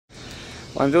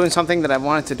Well, I'm doing something that I've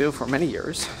wanted to do for many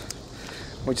years,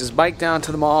 which is bike down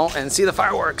to the mall and see the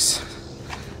fireworks.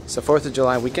 It's the 4th of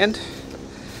July weekend,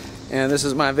 and this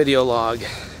is my video log,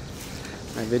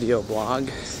 my video blog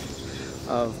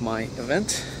of my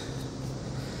event.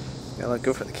 Gotta let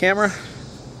go for the camera.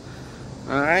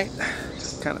 Alright,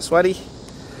 kind of sweaty.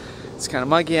 It's kind of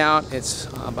muggy out. It's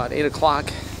about 8 o'clock.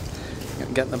 I'm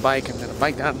gonna get in the bike. I'm gonna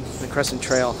bike down the Crescent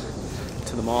Trail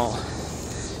to the mall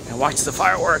and watch the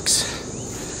fireworks.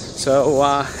 So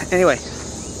anyway,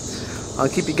 I'll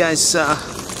keep you guys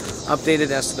updated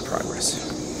as to the progress.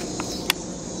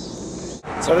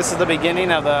 So this is the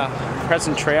beginning of the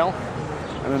Crescent Trail.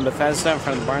 I'm in Bethesda in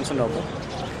front of the Barnes & Noble.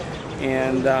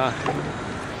 And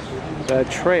the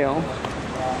trail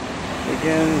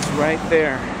begins right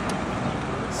there.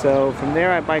 So from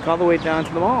there I bike all the way down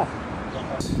to the mall.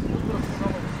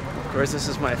 Of course, this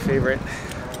is my favorite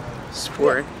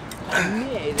sport,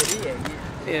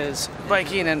 is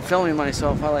biking and filming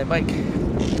myself while I bike.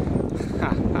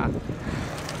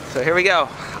 So here we go,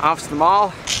 off to the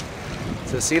mall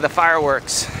to see the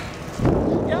fireworks.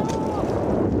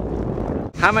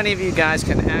 How many of you guys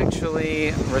can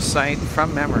actually recite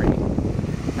from memory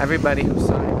everybody who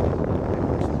signed?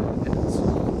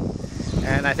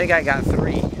 And I think I got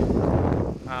 3.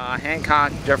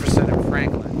 Hancock, Jefferson, and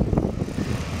Franklin.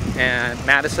 And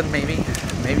Madison, maybe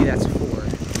that's 4.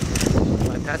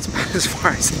 But that's about as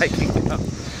far as I can go.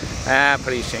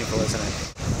 Pretty shameful, isn't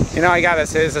it? You know, I gotta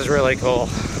say, this is really cool.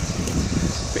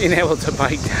 Being able to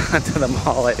bike down to the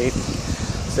mall at 8,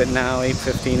 is it now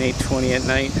 8:15, 8:20 at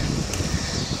night,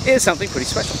 is something pretty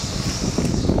special.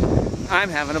 I'm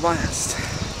having a blast.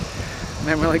 And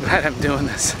I'm really glad I'm doing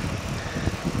this.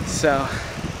 So,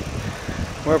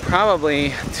 we're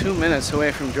probably 2 minutes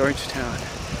away from Georgetown.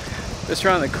 Just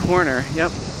around the corner,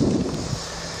 yep.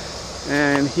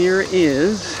 And here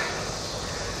is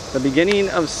the beginning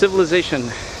of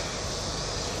civilization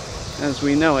as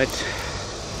we know it.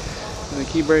 The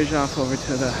Key Bridge off over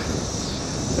to the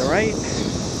right.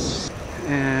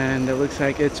 And it looks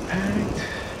like it's packed.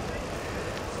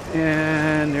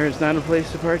 And there's not a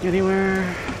place to park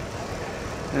anywhere,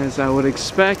 as I would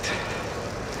expect.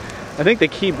 I think the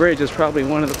Key Bridge is probably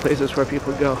one of the places where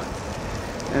people go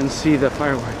and see the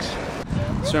fireworks.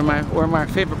 So we're my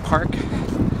favorite park.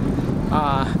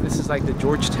 This is like the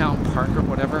Georgetown Park or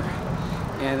whatever.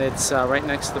 And it's right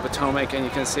next to the Potomac, and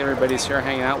you can see everybody's here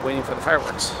hanging out waiting for the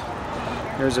fireworks.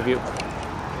 Here's a view.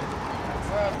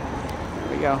 There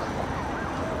we go.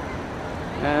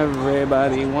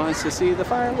 Everybody wants to see the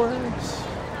fireworks.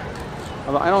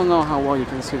 Although I don't know how well you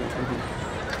can see them from here.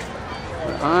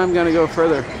 But I'm gonna go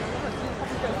further.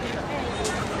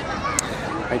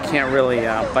 I can't really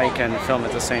bike and film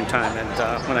at the same time, and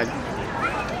when I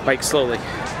bike slowly,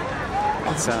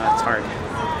 it's hard.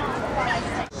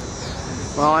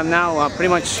 Well, I'm now pretty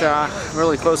much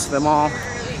really close to the mall,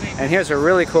 and here's a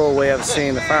really cool way of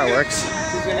seeing the fireworks.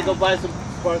 He's gonna go buy some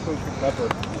sparkling pepper.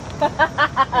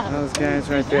 Those guys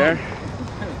right there,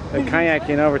 they're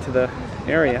kayaking over to the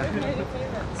area.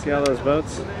 See all those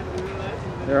boats?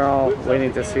 They're all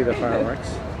waiting to see the fireworks.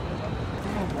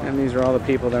 And these are all the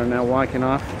people that are now walking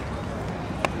off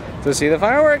to see the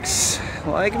fireworks,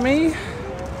 like me.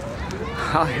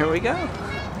 Oh, here we go.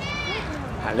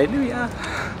 Hallelujah.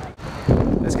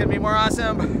 It's gonna be more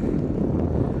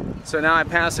awesome. So now I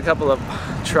passed a couple of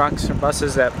trucks or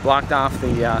buses that blocked off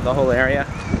the whole area.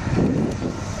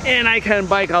 And I can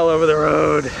bike all over the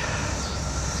road.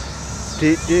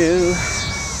 This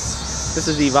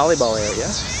is the volleyball area,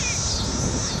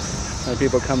 where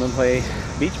people come and play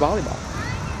beach volleyball.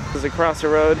 This is across the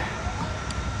road.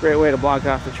 Great way to block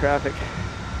off the traffic.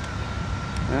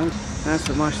 And that's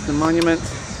the Washington Monument.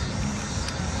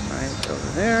 Right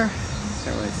over there.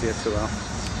 Can't really see it too well.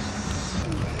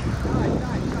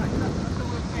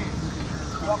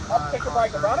 Take your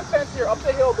bike around a fence here, up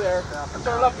the hill there, and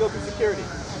turn left, go through security.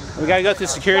 We gotta go through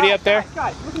security up there?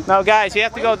 No, guys, you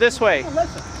have to go this way.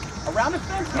 Listen, around the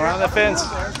fence. Around the fence.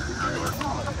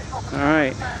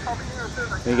 Alright.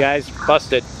 You guys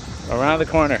busted. Around the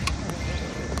corner.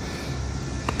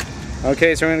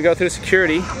 Okay, so we're gonna go through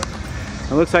security.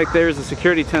 It looks like there's a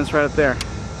security tent right up there.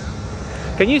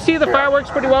 Can you see the fireworks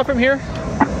pretty well from here?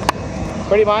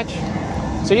 Pretty much?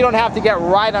 So you don't have to get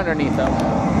right underneath them.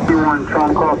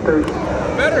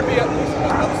 Better be on the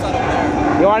other side of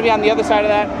there. You want to be on the other side of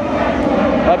that?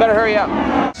 Well, I better hurry up.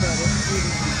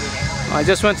 I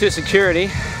just went through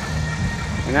security,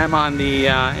 and I'm on the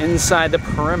inside the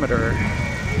perimeter.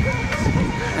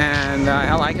 And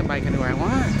hell, I can bike anywhere I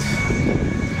want.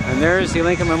 And there's the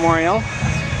Lincoln Memorial,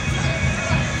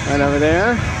 right over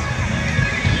there.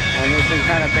 And there's some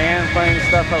kind of band playing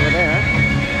stuff over there.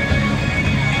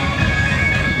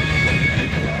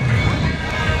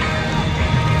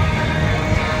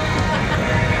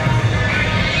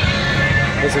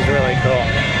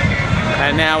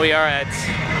 Right now we are at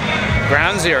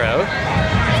Ground Zero,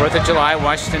 4th of July,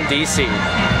 Washington, D.C.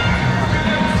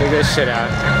 Check this shit out.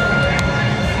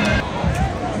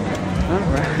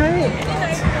 Alright.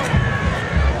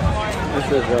 This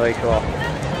is really cool.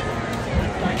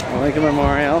 Lincoln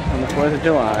Memorial on the 4th of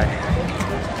July.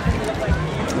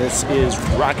 This is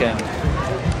rockin'.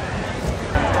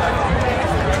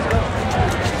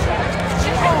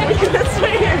 That's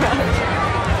right here.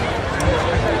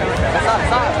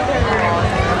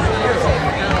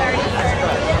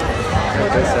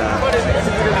 Check this out.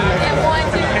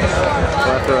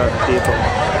 Plethora of people.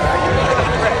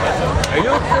 Are you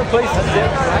looking for a place to sit?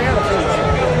 I got a place.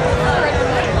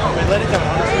 Let it down.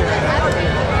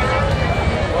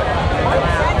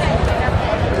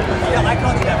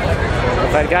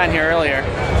 If I'd gotten here earlier,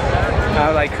 I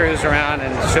would like cruise around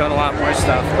and show a lot more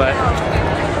stuff, but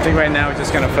I think right now we're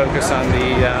just going to focus on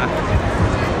the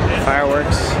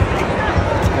fireworks.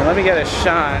 And let me get a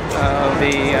shot of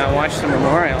the Washington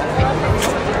Memorial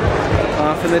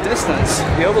off in the distance,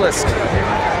 the obelisk.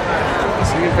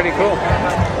 It's looking pretty cool.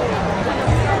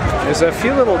 There's a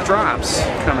few little drops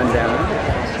coming down,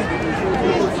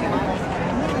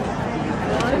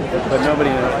 but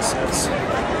nobody notices.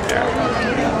 There.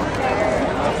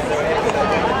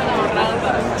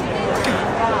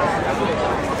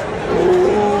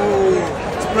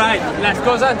 Right, las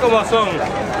cosas como son.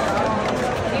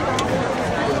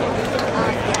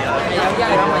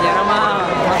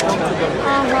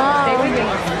 Ajá.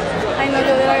 Ay, no,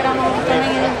 yo hubiera grabado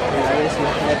también.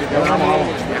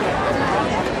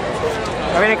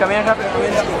 Camina rápido,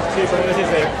 camina. Sí,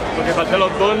 porque faltan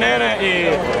los dos nenes y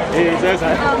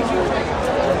César.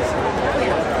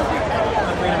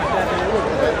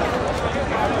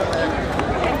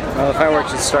 Well, the fireworks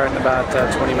should start in about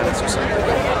 20 minutes or so. Oh,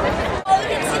 you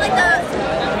can see like the...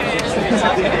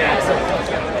 So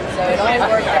it always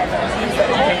works that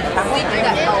we do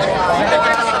that a lot.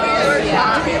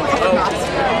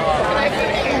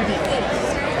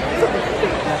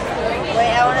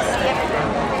 Wait, I want to see it.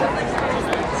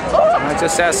 I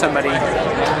just asked somebody,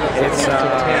 it's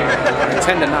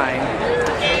 10 to 9,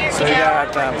 so we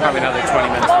got probably another 20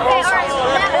 minutes. Okay,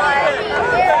 all right.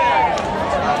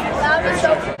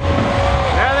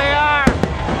 There they are!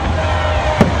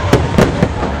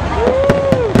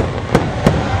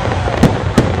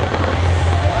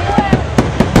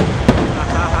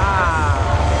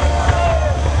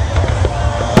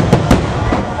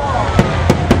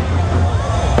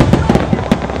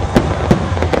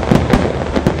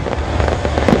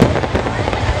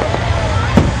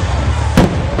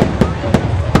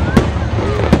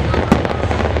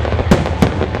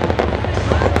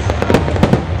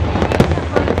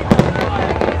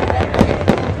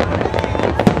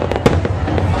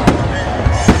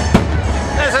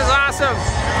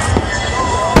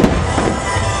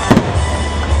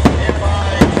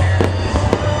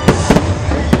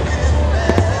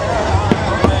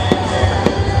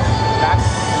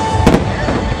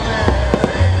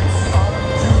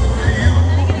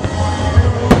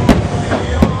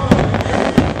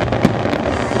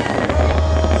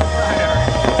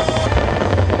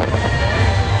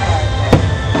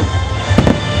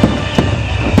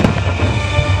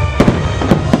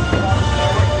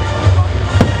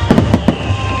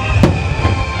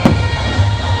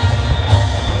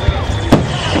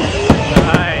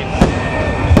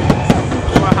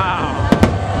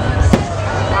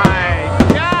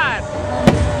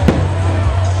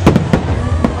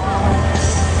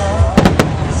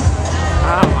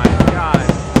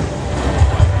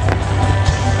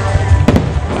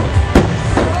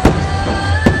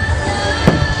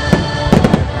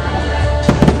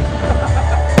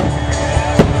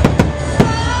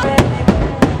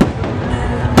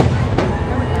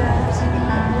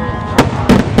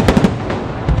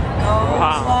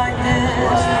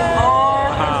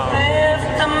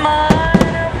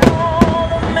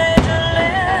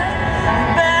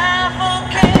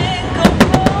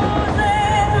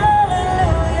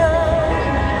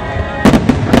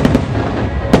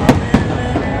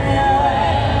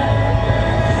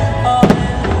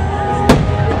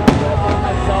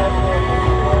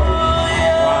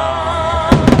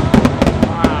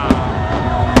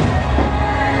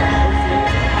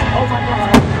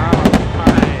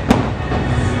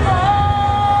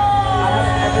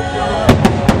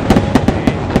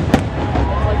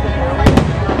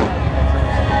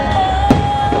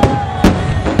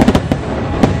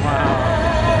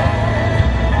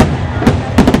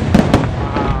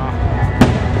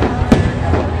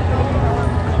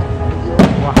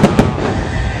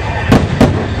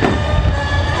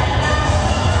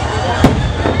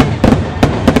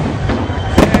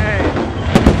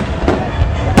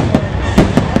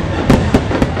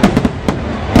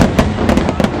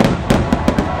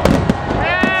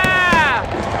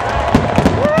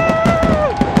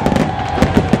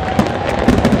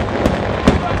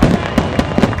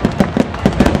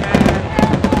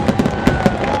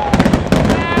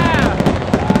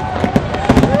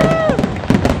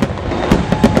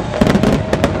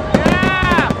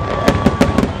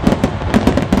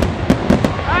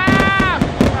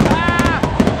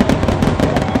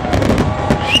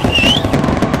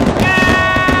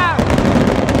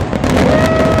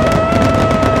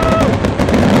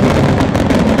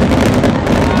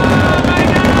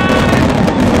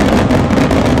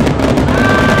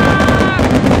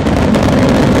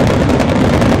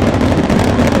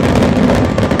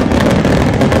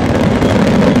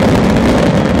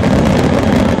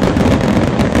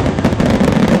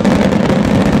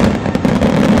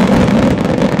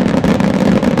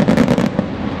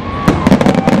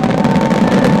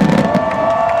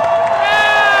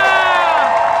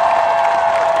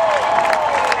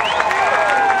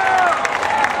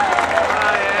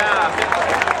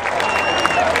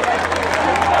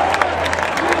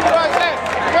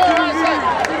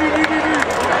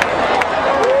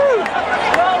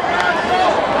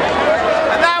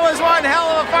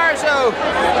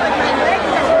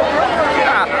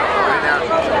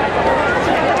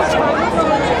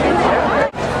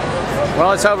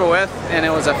 Well, it's over with, and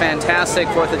it was a fantastic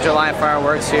 4th of July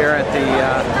fireworks here at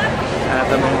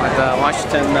the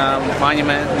Washington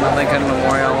Monument and the Lincoln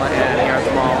Memorial, and here at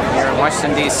the mall here in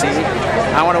Washington, D.C.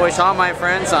 I want to wish all my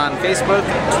friends on Facebook,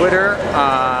 Twitter,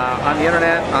 on the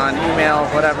internet, on email,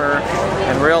 whatever,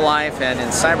 in real life and in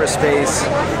cyberspace,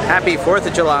 happy 4th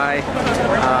of July.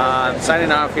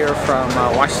 Signing off here from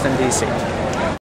Washington, D.C.